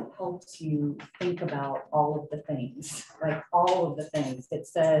really helps you think about all of the things, like all of the things. It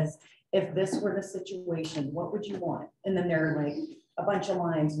says, if this were the situation, what would you want? And then there are like a bunch of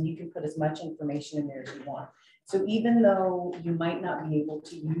lines and you can put as much information in there as you want. So even though you might not be able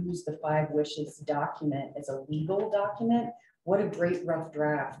to use the 5 wishes document as a legal document, what a great rough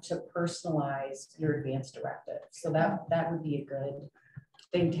draft to personalize your advance directive. So that would be a good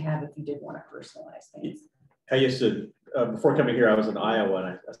thing to have if you did want to personalize things. I used to, before coming here, I was in Iowa,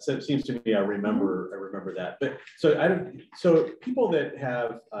 and it seems to me I remember that. But so people that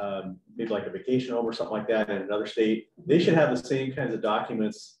have maybe like a vacation home or something like that in another state, they should have the same kinds of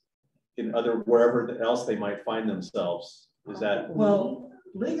documents in wherever else they might find themselves. Is that? Well,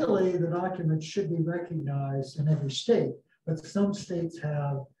 legally, the documents should be recognized in every state, but some states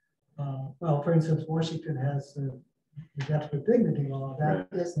have, well, for instance, Washington has the death with dignity law. That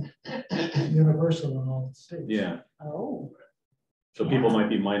isn't universal in all states. Yeah. Oh. So people might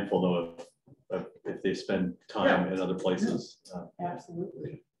be mindful though of if they spend time in other places.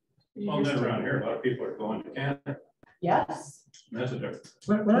 Absolutely. Well, then around here, a lot of people are going to Canada. Yes. That's a different.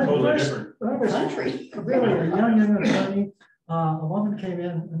 When I Totally first, different. when I was Country. really a young attorney, a woman came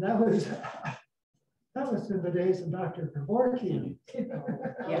in, and that was in the days of Dr. Kevorkian.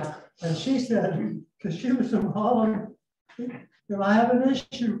 Yeah. And she said, because she was from Holland, if I have an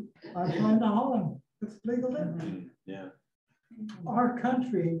issue, I fly to Holland. It's legal there. Yeah. Our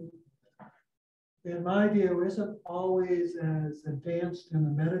country, in my view, isn't always as advanced in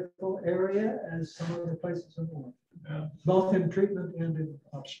the medical area as some other places in the world, both in treatment and in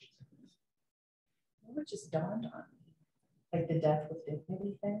options. What just dawned on me, like the death with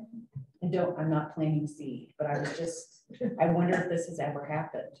dignity thing. And I'm not planting seed, but I wonder if this has ever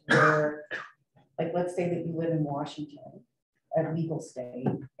happened where, like, let's say that you live in Washington, a legal state,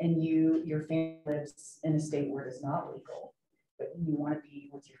 and your family lives in a state where it is not legal, but you want to be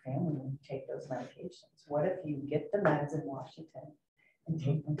with your family when you take those medications. What if you get the meds in Washington and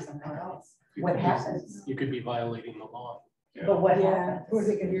take them somewhere else? What happens? You could be violating the law. Yeah. But what happens?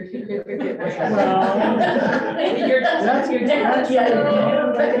 If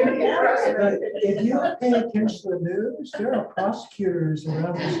you pay attention to the news, there are prosecutors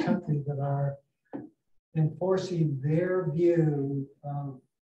around this country that are enforcing their view of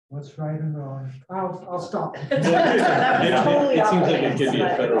what's right and wrong. I'll stop. It seems like it could be a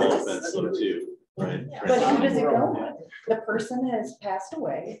federal offense though too, right? But who does it go on? The person has passed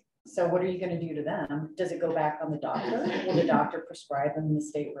away. So what are you going to do to them? Does it go back on the doctor? Will the doctor prescribe them in the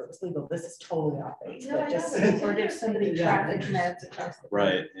state where it was legal? This is totally off base. But just Or did somebody traffic meds across the.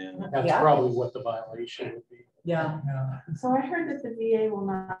 Right. Yeah. That's probably what the violation would be. yeah. So I heard that the VA will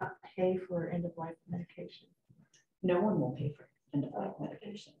not pay for end-of-life medication. No one will pay for end-of-life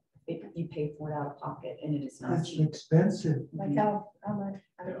medication. You pay for it out of pocket, and it is not It's cheap. expensive. Like how much?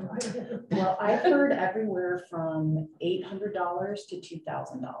 I don't know. Well, I've heard everywhere from $800 to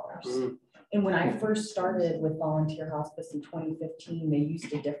 $2,000. And when I first started with Volunteer Hospice in 2015, they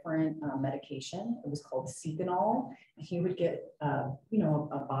used a different medication. It was called Seconal. You would get, a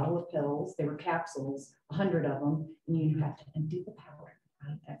bottle of pills. They were capsules, 100 of them, and you have to empty the powder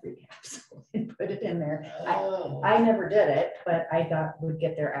out of every capsule and put it in there. I never did it, but would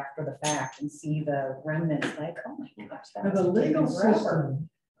get there after the fact and see the remnants. Like, oh my gosh, And the legal system,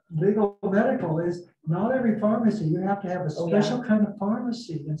 legal medical is not every pharmacy. You have to have a special kind of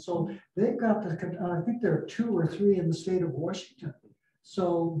pharmacy. And so they've got I think there are 2 or 3 in the state of Washington.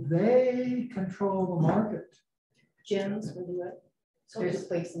 So they control the market. Gyms will do it. So There's a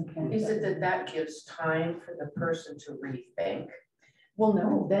place in Canada. is it that gives time for the person to rethink? Well,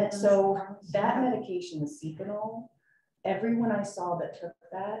 no, that medication, the Seconal, everyone I saw that took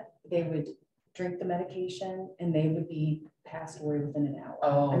that, they would drink the medication and they would be passed away within an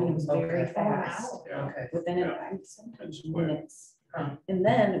hour. I mean, it was very fast. Okay. Within sometimes quick. minutes. And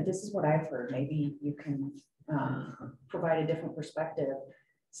then this is what I've heard, maybe you can provide a different perspective.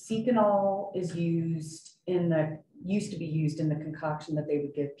 Seconal is used used to be used in the concoction that they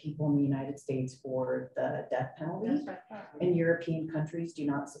would give people in the United States for the death penalty. And European countries do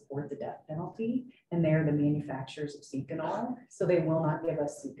not support the death penalty, and they're the manufacturers of Seconal, so they will not give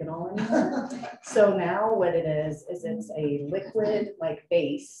us Seconal anymore. So now what it is it's a liquid like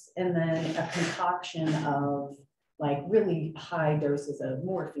base, and then a concoction of like really high doses of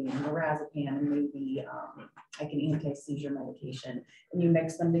morphine, lorazepam, and maybe like an anti-seizure medication, and you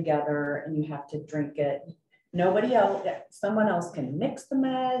mix them together and you have to drink it. Nobody else, someone else can mix the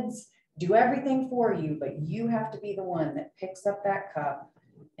meds, do everything for you, but you have to be the one that picks up that cup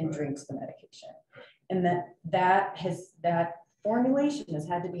and drinks the medication. And that formulation has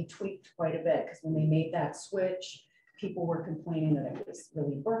had to be tweaked quite a bit, because when they made that switch, people were complaining that it was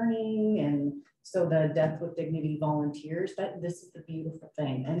really burning. And so the Death with Dignity volunteers, this is the beautiful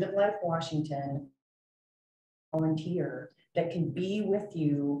thing. End of Life Washington volunteer that can be with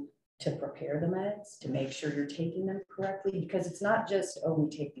you to prepare the meds, to make sure you're taking them correctly, because it's not just, oh,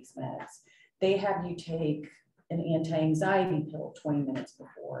 we take these meds. They have you take an anti-anxiety pill 20 minutes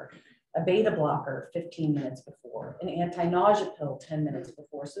before, a beta blocker 15 minutes before, an anti-nausea pill 10 minutes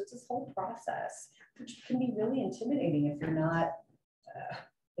before. So it's this whole process, which can be really intimidating if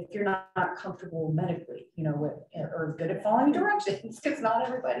you're not comfortable medically, you know, or good at following directions, because not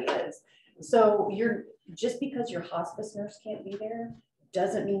everybody is. So just because your hospice nurse can't be there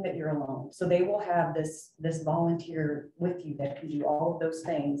doesn't mean that you're alone. So they will have this volunteer with you that can do all of those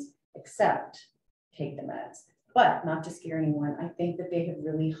things except take the meds. But not to scare anyone, I think that they have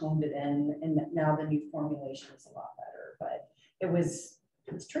really honed it in, and now the new formulation is a lot better. But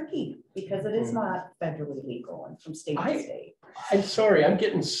it's tricky because it is not federally legal and from state to state. I'm sorry, I'm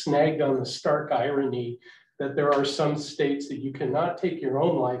getting snagged on the stark irony that there are some states that you cannot take your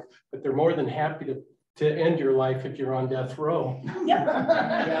own life, but they're more than happy to end your life if you're on death row. Yep.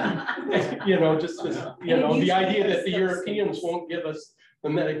 You know, the idea that the Europeans won't give us the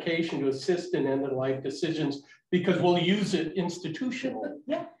medication to assist in end of life decisions because we'll use it institutionally.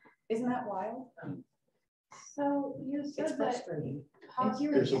 Yeah, isn't that wild? So you said that There's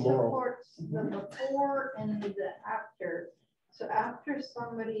hospice a moral. supports the before and the after. So after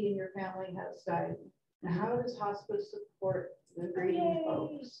somebody in your family has died, how does hospice support the grieving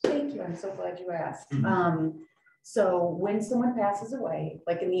folks? Thank you. I'm so glad you asked. So when someone passes away,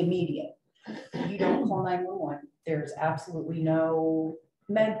 like in the immediate, you don't call 911. There's absolutely no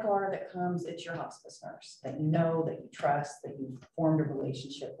med car that comes. It's your hospice nurse that you know, that you trust, that you've formed a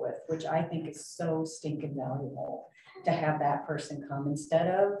relationship with, which I think is so stinking valuable to have that person come instead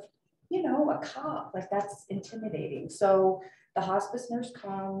of, you know, a cop. Like, that's intimidating. So the hospice nurse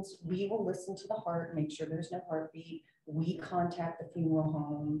comes, we will listen to the heart, make sure there's no heartbeat. We contact the funeral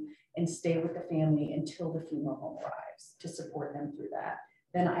home and stay with the family until the funeral home arrives to support them through that.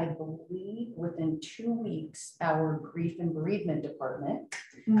 Then I believe within 2 weeks, our grief and bereavement department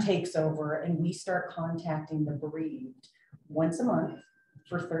takes over, and we start contacting the bereaved once a month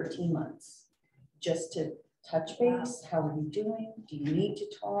for 13 months, just to touch base. How are you doing? Do you need to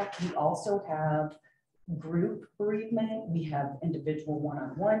talk? We also have group bereavement. We have individual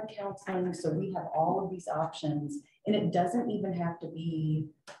one-on-one counseling. So we have all of these options, and it doesn't even have to be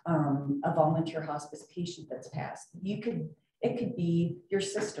a volunteer hospice patient that's passed. It could be your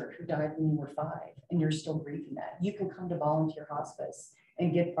sister who died when you were 5 and you're still grieving that. You can come to volunteer hospice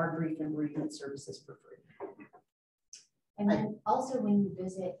and get our grief and bereavement services for free. And then also when you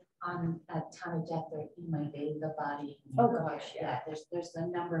visit on a time of death, you might bathe the body. Oh gosh, yeah. There's a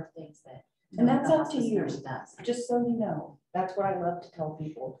number of things that. And that's up to you. Does. Just so you know, that's what I love to tell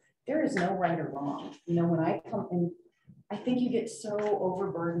people. There is no right or wrong. You know, when I come in, I think you get so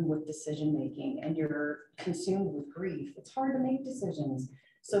overburdened with decision making and you're consumed with grief. It's hard to make decisions.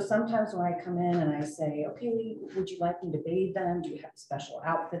 So sometimes when I come in and I say, okay, would you like me to bathe them? Do you have a special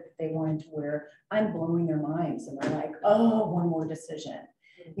outfit that they wanted to wear? I'm blowing their minds and they're like, oh, one more decision.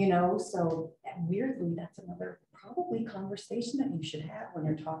 You know, so weirdly, that's another probably conversation that you should have when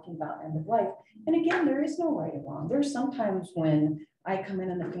you're talking about end of life. And again, there is no right or wrong. There's sometimes when I come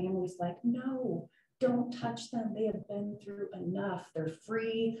in and the family's like, no, don't touch them. They have been through enough. They're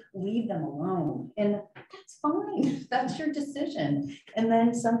free. Leave them alone. And that's fine. That's your decision. And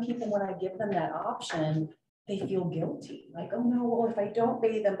then some people, when I give them that option, they feel guilty. Like, oh no, well, if I don't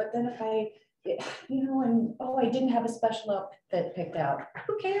bathe them, but then if I, you know, and oh, I didn't have a special outfit picked out.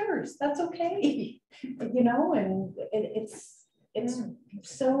 Who cares? That's okay. You know, and it's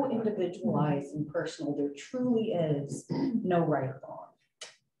so individualized and personal. There truly is no right or wrong.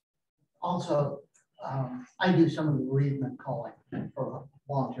 Also, I do some of the bereavement calling for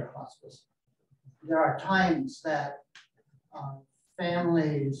volunteer hospice. There are times that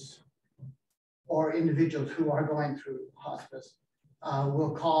families or individuals who are going through hospice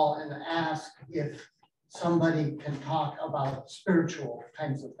will call and ask if somebody can talk about spiritual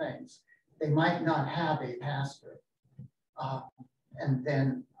kinds of things. They might not have a pastor. And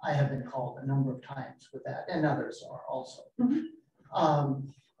then I have been called a number of times with that, and others are also.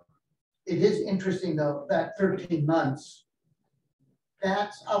 it is interesting though, that 13 months,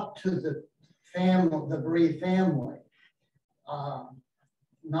 that's up to the family, the bereaved family.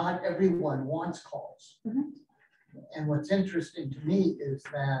 Not everyone wants calls. And what's interesting to me is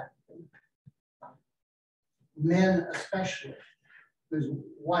that men especially, whose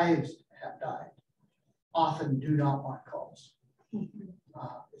wives have died, often do not want calls.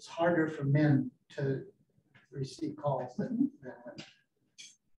 It's harder for men to receive calls than women.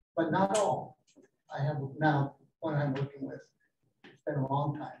 But not all. I have now one I'm working with, it's been a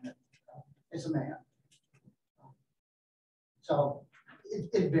long time, is a man. So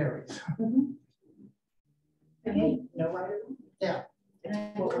it varies. Okay, no right or wrong. Yeah. And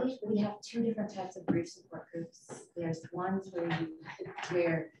I believe we have two different types of grief support groups. There's ones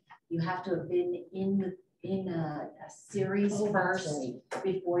where you have to have been in a series first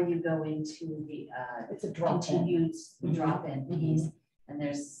before you go into the It's a continued drop-in piece. And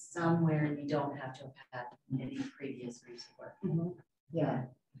there's some where you don't have to have had any previous grief support. Yeah.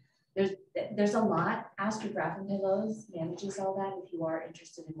 There's a lot. Astrid Grafenpillows manages all that. If you are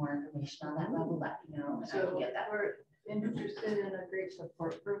interested in more information on that level, let me know. And I can get that. We're interested in a grief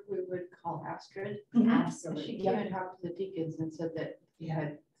support group, we would call Astrid. Absolutely. She came and talked to the deacons and said that you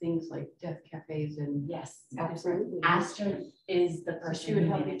had things like death cafes and. Yes, absolutely. Astrid is the So person she would who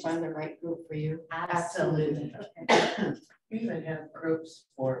help you manages find the right group for you. Absolutely. You even have groups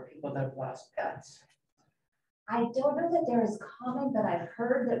for people that have lost pets. I don't know that they're as common, but I've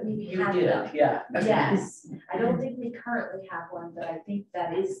heard that we You have did, them. yeah. Yes, I don't think we currently have one, but I think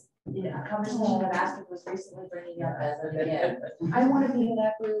that is a conversation that Astrid was recently bringing up as an again. I want to be in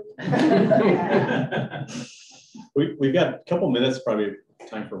that group. We've got a couple minutes, probably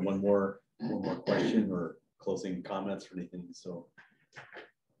time for one more question or closing comments or anything. So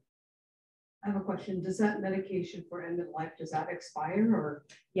I have a question. Does that medication for end of life, does that expire or?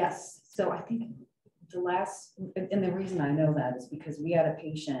 Yes, so I think the last, and the reason I know that is because we had a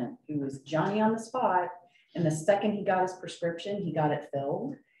patient who was Johnny on the spot, and the second he got his prescription, he got it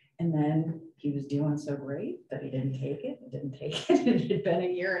filled. And then he was doing so great that he didn't take it. It had been a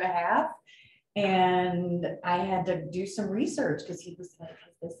year and a half. And I had to do some research because he was like,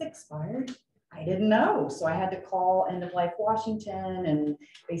 has this expired? I didn't know. So I had to call End of Life Washington, and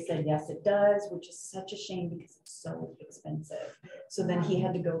they said, yes, it does, which is such a shame because it's so expensive. So then he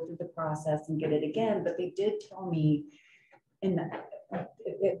had to go through the process and get it again. But they did tell me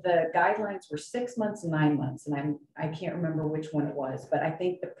the guidelines were 6 months and 9 months, and I can't remember which one it was, but I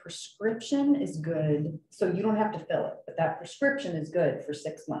think the prescription is good. So you don't have to fill it, but that prescription is good for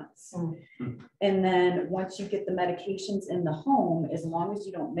 6 months. And then once you get the medications in the home, as long as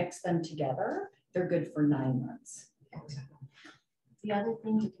you don't mix them together, they're good for 9 months. The other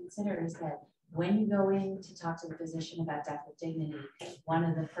thing to consider is that when you go in to talk to the physician about death with dignity, one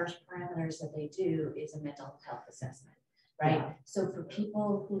of the first parameters that they do is a mental health assessment. Right. Yeah. So for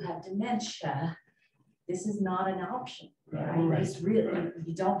people who have dementia, this is not an option. Right? It's really,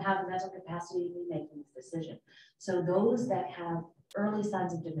 you don't have the mental capacity to be making this decision. So those that have early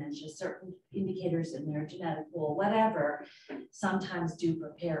signs of dementia, certain indicators in their genetic pool, whatever, sometimes do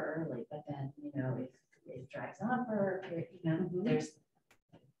prepare early. But then, if it drags on for a period, there's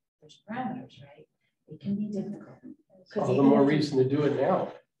parameters, right? It can be difficult. All the more reason to do it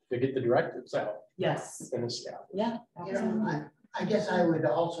now, to get the directives out. Yes. And established. Yeah. I guess I would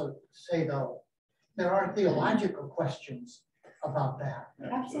also say though, there are theological questions about that.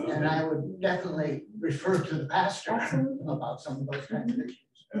 Absolutely. And I would definitely refer to the pastor about some of those kinds of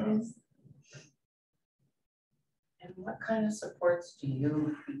issues. And what kind of supports do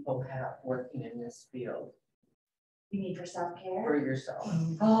you people have working in this field? You need for self-care? For yourself?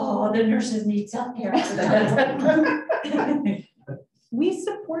 Oh, the nurses need self-care. We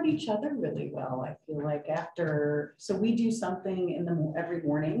support each other really well. I feel like so we do something every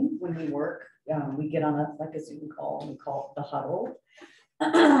morning when we work. We get on a Zoom call. We call it the huddle.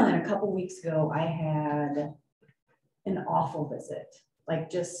 And a couple of weeks ago, I had an awful visit, like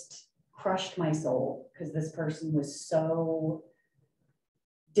just crushed my soul because this person was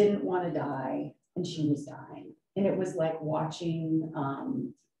didn't want to die, and she was dying. And it was like watching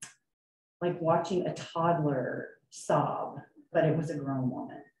a toddler sob, but it was a grown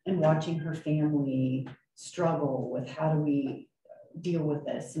woman, and watching her family struggle with how do we deal with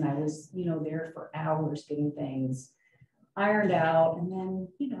this. And I was, there for hours getting things ironed out. And then,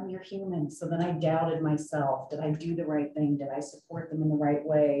 you're human. So then I doubted myself. Did I do the right thing? Did I support them in the right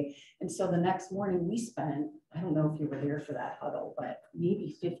way? And so the next morning we spent, I don't know if you were there for that huddle, but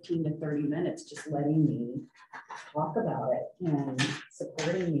maybe 15 to 30 minutes just letting me talk about it and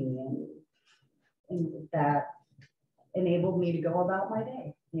supporting me, and that enabled me to go about my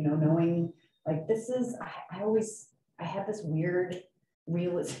day. you know, knowing like this is, I had this weird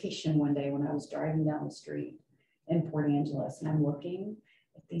realization one day when I was driving down the street in Port Angeles and I'm looking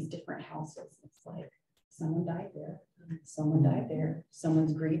at these different houses. It's like someone died there, someone died there,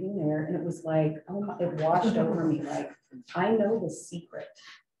 someone's grieving there. And it was like, oh my, it washed over me. Like, I know the secret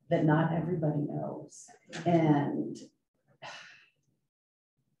that not everybody knows. And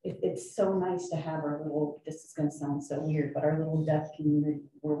it's so nice to have our little, this is gonna sound so weird, but our little deaf community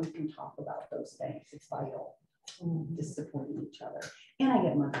where we can talk about those things. It's vital. Just supporting each other. And I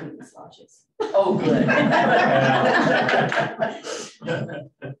get monthly massages. Oh, good.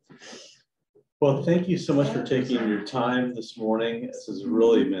 Well, thank you so much for taking your time this morning. This has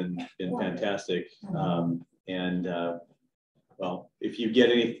really been fantastic. Well, if you get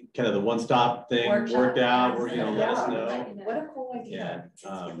any kind of the one-stop thing worked out, or let us know. What a cool idea.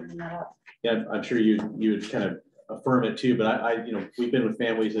 Yeah, I'm sure you would kind of affirm it too. But we've been with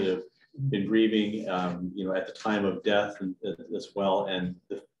families that have been grieving, at the time of death as well, and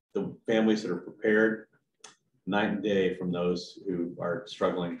the families that are prepared night and day from those who are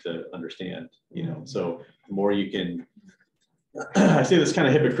struggling to understand. So the more you can. I say this kind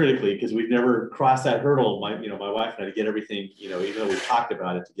of hypocritically because we've never crossed that hurdle. My wife and I to get everything, even though we've talked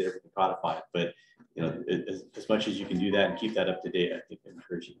about it, to get everything codified. But as much as you can do that and keep that up to date, I think I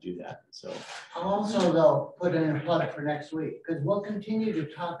encourage you to do that. So I'll also though put in a plug for next week because we'll continue to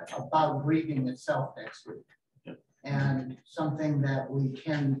talk about grieving itself next week. Yep. And something that we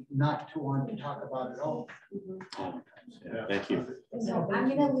tend not to want to talk about at all. yeah, thank you. So I'm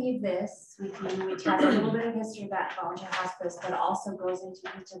gonna leave this with you, which has a little bit of history about volunteer hospice, but also goes into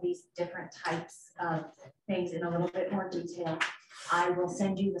each of these different types of things in a little bit more detail. I will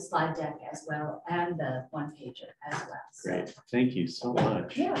send you the slide deck as well and the one pager as well. Great, thank you so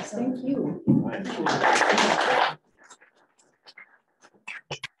much. Yes, thank you. Right.